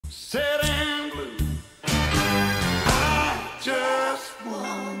Sad and blue. I just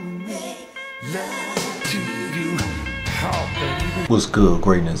wanna make love to you. Oh, baby. What's good,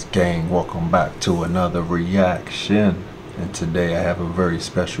 Greatness Gang? Welcome back to another reaction. And today I have a very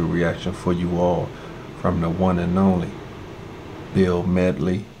special reaction for you all from the one and only Bill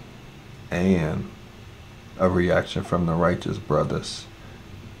Medley, and a reaction from the Righteous Brothers,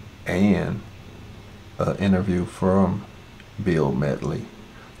 and an interview from Bill Medley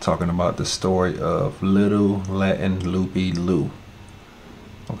talking about the story of Little Latin Lupe Lou.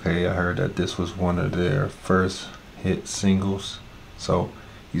 Okay, I heard that this was one of their first hit singles, so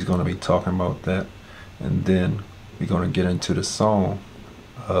he's going to be talking about that, and then we're going to get into the song,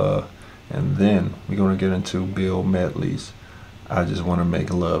 and then we're going to get into Bill Medley's I Just Want to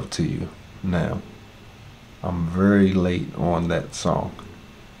Make Love to You. Now, I'm very late on that song.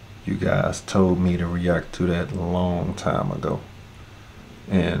 You guys told me to react to that a long time ago,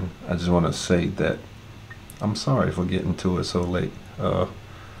 and I just want to say that I'm sorry for getting to it so late. The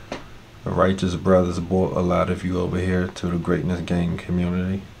Righteous Brothers brought a lot of you over here to the Greatness Gang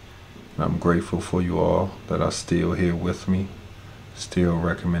community, and I'm grateful for you all that are still here with me, still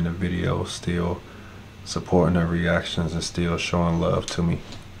recommending videos, still supporting the reactions, and still showing love to me.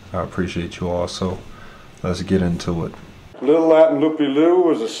 I appreciate you all, so let's get into it. Little Latin Lupe Lou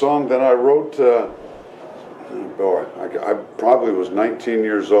was a song that I wrote, boy, I probably was 19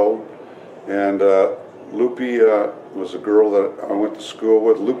 years old, and Lupe was a girl that I went to school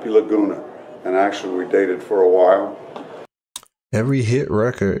with, Lupe Laguna, and actually we dated for a while. Every hit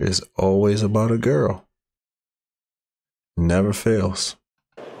record is always about a girl. Never fails.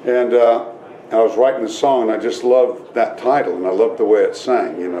 And I was writing the song, and I just loved that title, and I loved the way it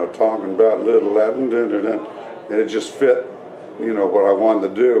sang, you know, talking about Little Latin, and it just fit, you know, what I wanted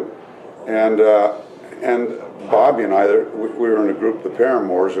to do. And Bobby and I, we were in a group, the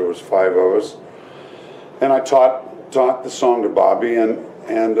Paramours. There was 5 of us, and I taught the song to Bobby, and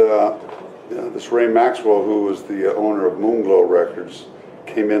this Ray Maxwell, who was the owner of Moonglow Records,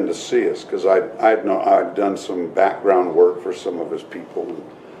 came in to see us because I'd done some background work for some of his people,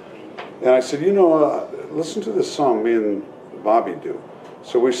 and I said, you know, listen to this song me and Bobby do.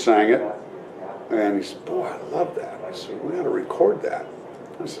 So we sang it, and he said, boy, I love that. I said, we got to record that.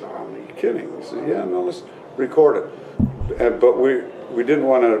 I said, oh, are you kidding? He said, yeah, no, let's record it. But we didn't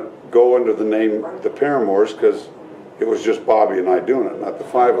want to go under the name the Paramours because it was just Bobby and I doing it, not the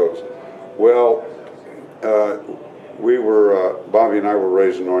 5 of us. Well, Bobby and I were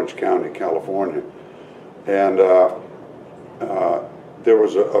raised in Orange County, California, and there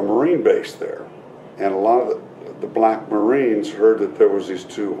was a Marine base there, and a lot of the black Marines heard that there was these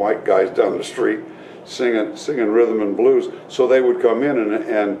 2 white guys down the street singing rhythm and blues, so they would come in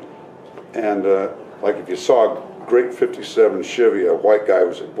and like if you saw a great 57 Chevy, a white guy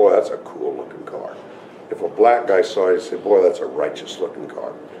would say, boy, that's a cool looking car. If a black guy saw it, he'd say, boy, that's a righteous looking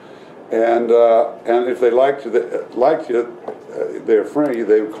car. And if they liked you, they're friendly you,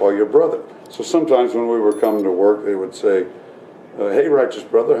 they would call you brother. So sometimes when we were coming to work, they would say, hey, righteous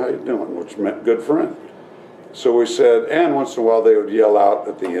brother, how you doing? Which meant good friend. So we said, and once in a while they would yell out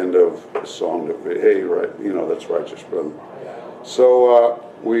at the end of the song, hey, right, you know, that's righteous brother. So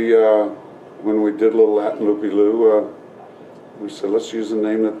when we did Little Latin Lupe Lou, we said, let's use the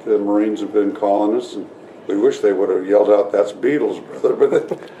name that the Marines have been calling us. And we wish they would have yelled out, that's Beatles, brother,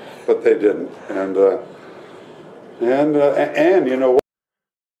 but they didn't. And you know what?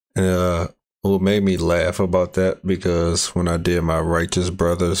 What made me laugh about that, because when I did my Righteous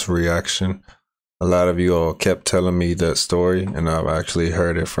Brothers reaction, a lot of you all kept telling me that story, and I've actually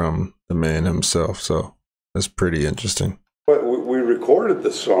heard it from the man himself, so that's pretty interesting. But we recorded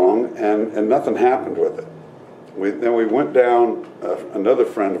the song, and nothing happened with it. Then we went down, another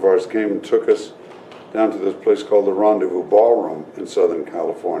friend of ours came and took us down to this place called the Rendezvous Ballroom in Southern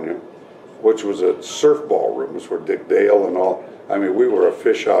California, which was a surf ballroom. It's where Dick Dale and all, I mean, we were a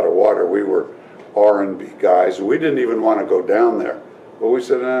fish out of water. We were R&B guys, and we didn't even want to go down there. But we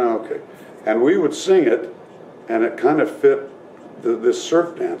said, okay. And we would sing it, and it kind of fit this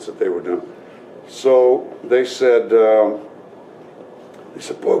surf dance that they were doing. So they said,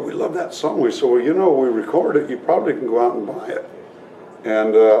 boy, we love that song. We said, well, you know, we record it, you probably can go out and buy it,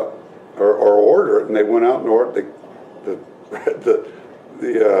 and or order it. And they went out and ordered it.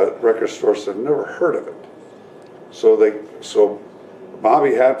 The record store said, never heard of it. So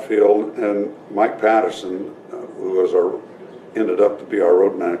Bobby Hatfield and Mike Patterson, who ended up to be our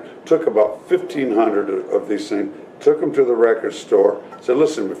road manager, took about 1,500 of these things, took them to the record store, said,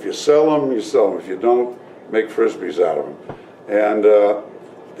 listen, if you sell them, you sell them. If you don't, make Frisbees out of them. And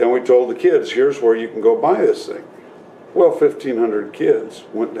then we told the kids, here's where you can go buy this thing. Well, 1,500 kids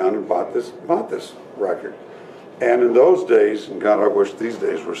went down and bought this record. And in those days, and God, I wish these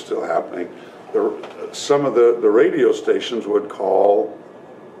days were still happening, some of the radio stations would call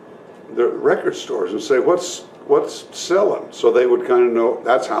the record stores and say, what's selling? So they would kind of know,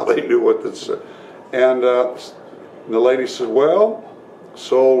 that's how they knew what this. And the lady said, well,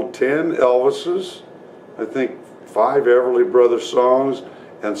 sold 10 Elvises, I think 5 Everly Brothers songs,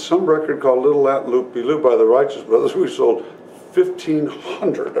 and some record called Little Latin Loopy Loo by the Righteous Brothers. We sold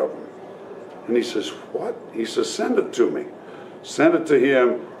 1,500 of them. And he says, what? He says, send it to me. Send it to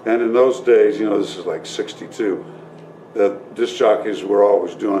him. And in those days, you know, this is like 62, the disc jockeys were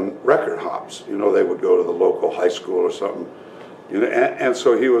always doing record hops. You know, they would go to the local high school or something. You know, and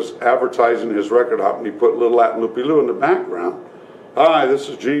so he was advertising his record hop, and he put Little Latin Loopy Loo in the background. Hi, this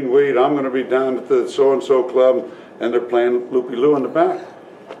is Gene Weed. I'm going to be down at the so-and-so club, and they're playing Loopy Loo in the back.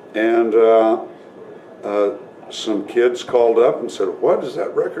 And some kids called up and said, what is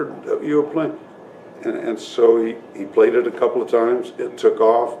that record that you were playing? And so he played it a couple of times. It took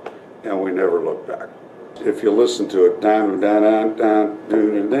off, and we never looked back. If you listen to it,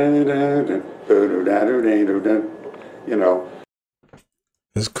 you know.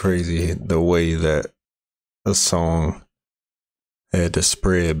 It's crazy the way that a song had to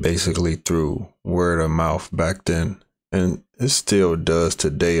spread basically through word of mouth back then. And it still does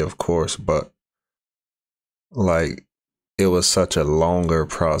today, of course, but like it was such a longer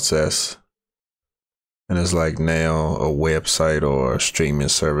process. And it's like now a website or a streaming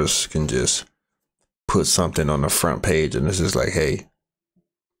service can just put something on the front page and it's just like, hey,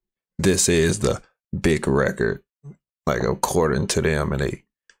 this is the big record, like according to them, and they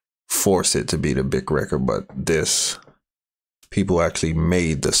force it to be the big record. But this, people actually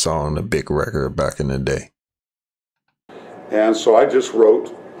made the song the big record back in the day. And so I just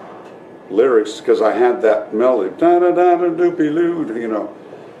wrote lyrics because I had that melody, da da da da doopy loo, you know,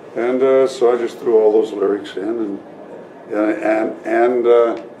 and so I just threw all those lyrics in,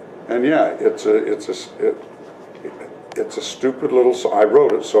 and yeah, it's a stupid little song. I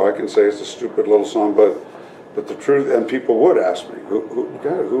wrote it, so I can say it's a stupid little song. But the truth, and people would ask me,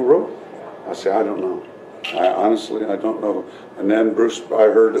 who wrote it? I say, I don't know. Honestly, I don't know. And then I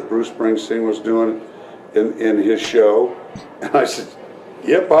heard that Bruce Springsteen was doing it in his show, and I said,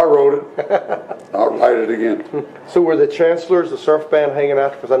 yep, I wrote it. I'll write it again. So were the Chancellors, the surf band, hanging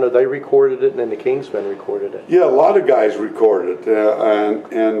out? Because I know they recorded it, and then the Kingsmen recorded it. Yeah, a lot of guys recorded it,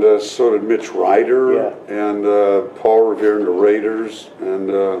 and so did Mitch Ryder, and Paul Revere and the Raiders, and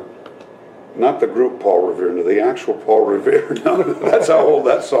not the group Paul Revere, the actual Paul Revere. No, that's how old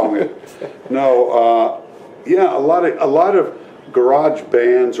that song is. No, yeah, a lot of garage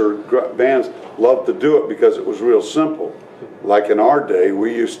bands or bands loved to do it because it was real simple. Like in our day,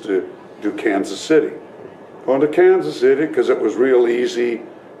 we used to do Kansas City. Going to Kansas City because it was real easy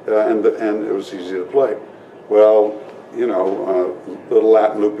and it was easy to play. Well, you know, Little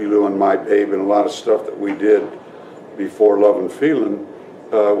Latin Loopy Loo and My Babe and a lot of stuff that we did before Love and Feeling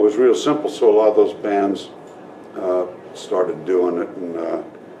was real simple. So a lot of those bands started doing it.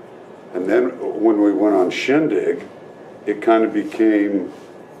 And then when we went on Shindig, it kind of became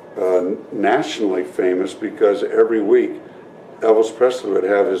nationally famous because every week Elvis Presley would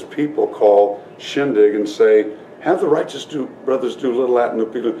have his people call Shindig and say, have the Righteous Brothers do Little Latin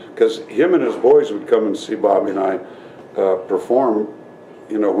Loopy Loo, because him and his boys would come and see Bobby and I perform,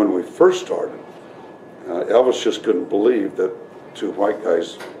 you know, when we first started. Elvis just couldn't believe that 2 white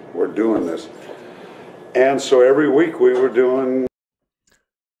guys were doing this. And so every week we were doing...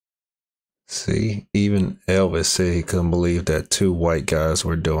 See, even Elvis said he couldn't believe that 2 white guys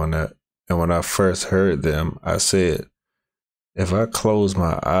were doing that. And when I first heard them, I said, if I close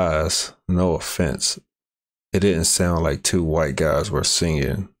my eyes, no offense, it didn't sound like 2 white guys were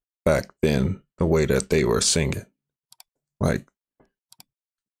singing back then the way that they were singing. Like,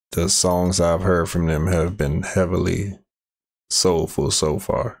 the songs I've heard from them have been heavily soulful so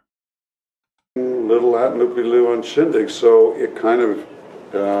far. Little Latin Loopy Loo on Shindig, so it kind of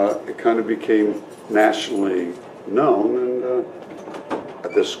became nationally known, and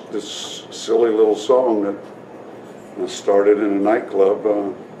this silly little song that started in a nightclub,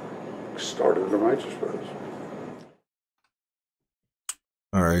 started the Righteous Brothers.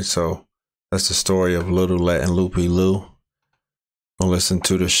 All right, so that's the story of Little Latin Loopy Loo. I'll listen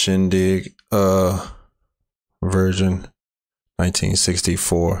to the Shindig version,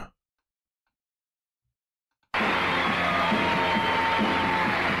 1964.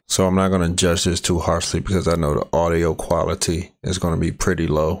 So I'm not going to judge this too harshly because I know the audio quality is going to be pretty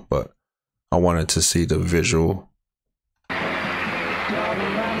low, but I wanted to see the visual.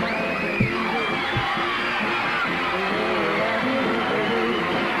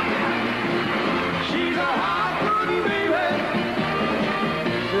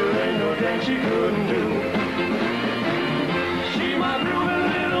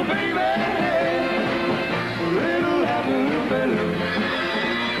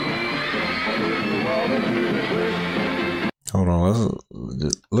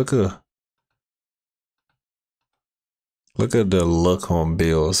 look at the look on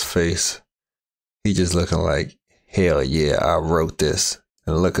Bill's face. He just looking like, hell yeah, I wrote this.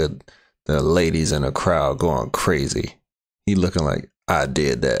 And look at the ladies in the crowd going crazy. He looking like, I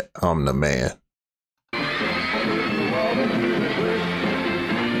did that. I'm the man.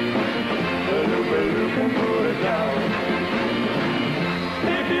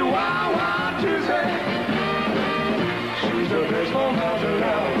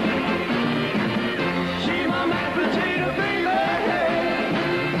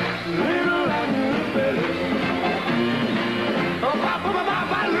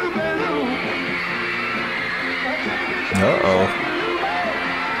 Uh-oh.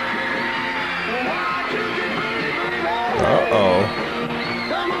 Uh-oh.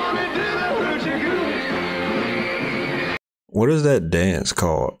 What is that dance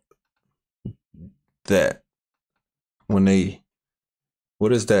called?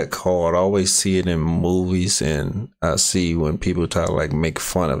 What is that called? I always see it in movies, and I see when people try to like make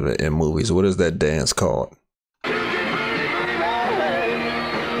fun of it in movies. What is that dance called?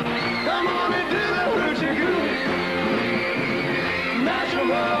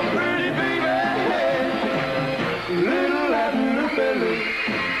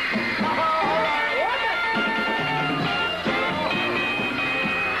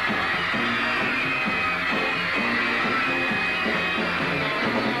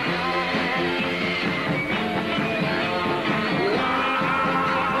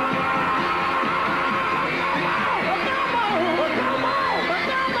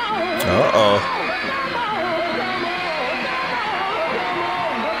 Uh-oh.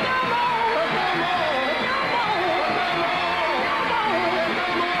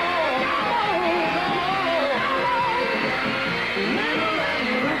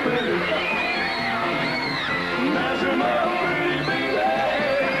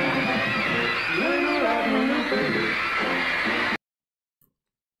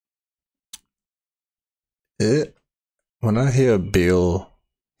 When I hear Bill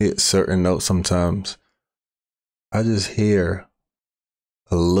hit certain notes sometimes, I just hear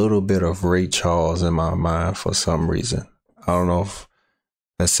a little bit of Ray Charles in my mind for some reason. I don't know if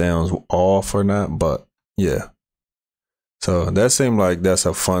that sounds off or not, but yeah. So that seemed like that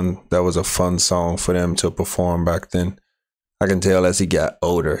was a fun song for them to perform back then. I can tell as he got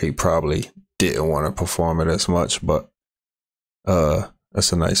older, he probably didn't want to perform it as much, but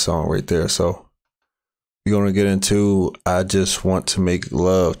that's a nice song right there. So we're going to get into I Just Want to Make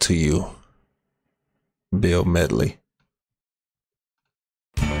Love to You, Bill Medley.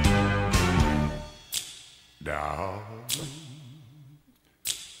 Darling.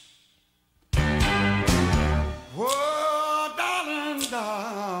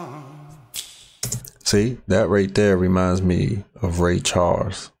 See, that right there reminds me of Ray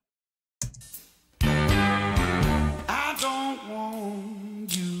Charles. I don't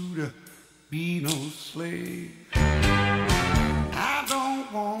want you to be no slave. I don't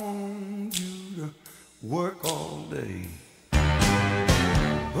want you to work all day.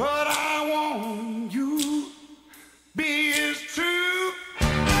 But I want you be as true.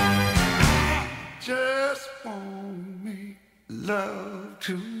 I just want to make love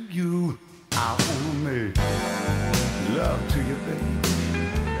to you. I wanna make love to you, baby.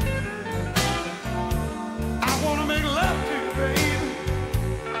 I wanna make love to you, baby.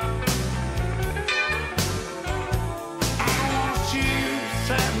 I don't wanna see you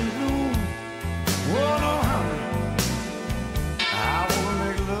sad and blue. Oh no, honey. I wanna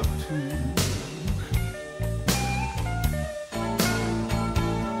make love to you.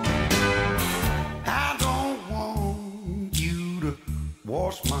 I don't want you to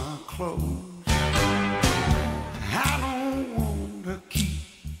wash my clothes. I don't want to keep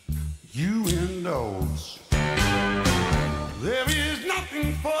you indoors. There is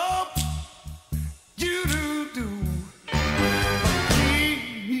nothing for you to do but keep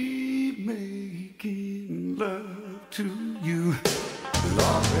me making love to you.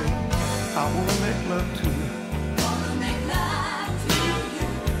 Lord, baby, I want to make love to you.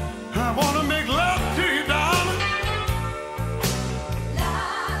 I want to make love to you, darling.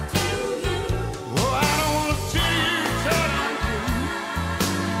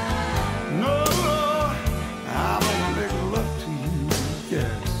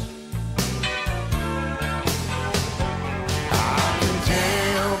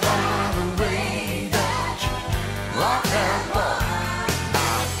 Rock and roll. I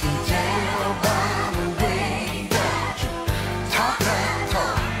can tell by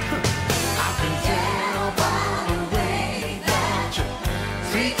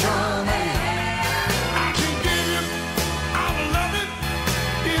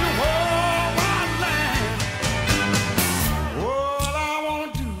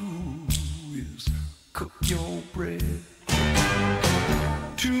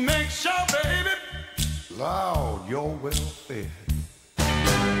Lord, you're well fed.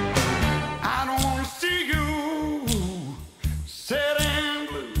 I don't want to see you sad and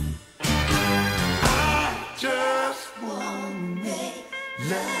blue. I just want to make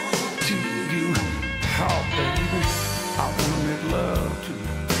love to you. Oh, baby, I want to make love to you.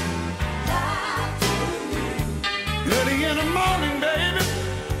 Early in the morning, baby.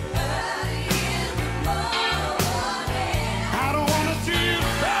 Early in the morning. I don't want to see you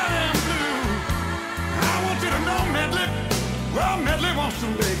sad and blue. I want you to know, Medley. Well, Medley wants to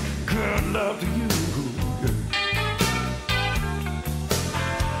make good love to you.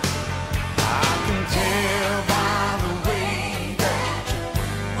 I can tell by the way that you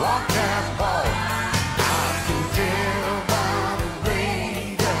walk that ball. I can tell by the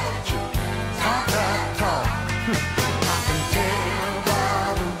way that you talk that talk. I can tell by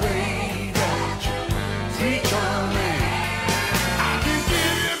the way that you treat your man. I can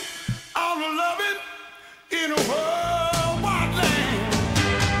give you all the loving in a worldwide land.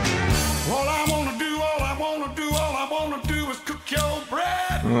 All I wanna do, all I wanna do, all I wanna do is cook your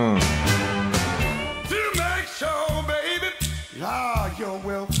bread. To make sure, baby, you're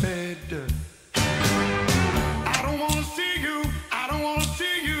well fed. I don't wanna see you, I don't wanna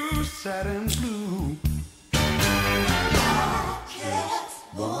see you sad and blue. I just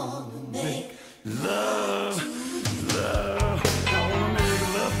wanna make love, love. I wanna make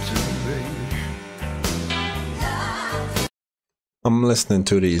love to you, baby. I'm listening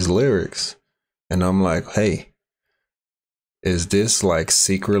to these lyrics and I'm like, hey, is this like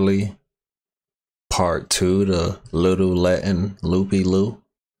secretly part 2 to Little Latin Loopy Lou?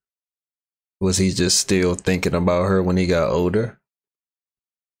 Was he just still thinking about her when he got older?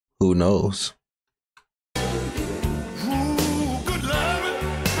 Who knows?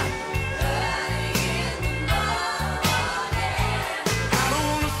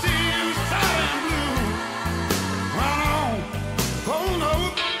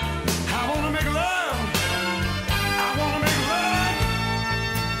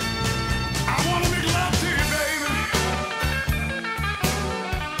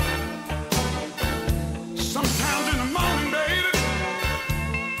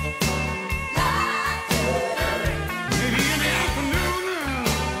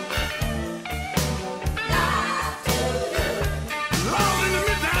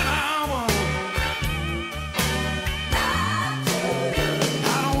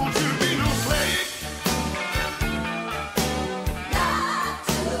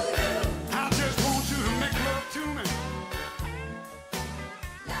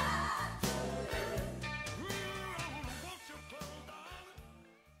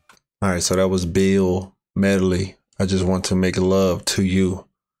 All right, so that was Bill Medley. I just want to make love to you.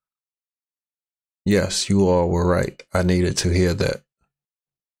 Yes, you all were right. I needed to hear that.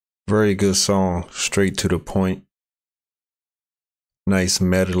 Very good song, straight to the point. Nice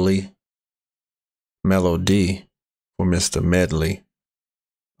melody for Mr. Medley.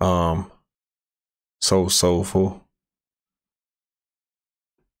 So soulful.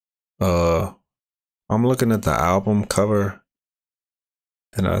 I'm looking at the album cover.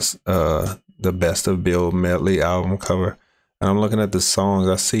 And that's the Best of Bill Medley album cover. And I'm looking at the songs.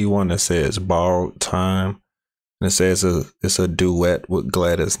 I see one that says Borrowed Time. And it says it's a duet with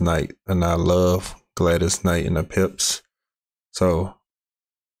Gladys Knight. And I love Gladys Knight and the Pips. So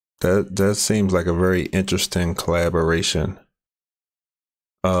that seems like a very interesting collaboration.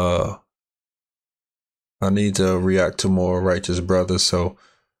 I need to react to more Righteous Brothers. So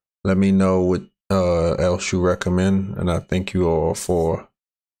let me know what else you recommend. And I thank you all for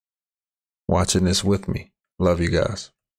watching this with me. Love you guys.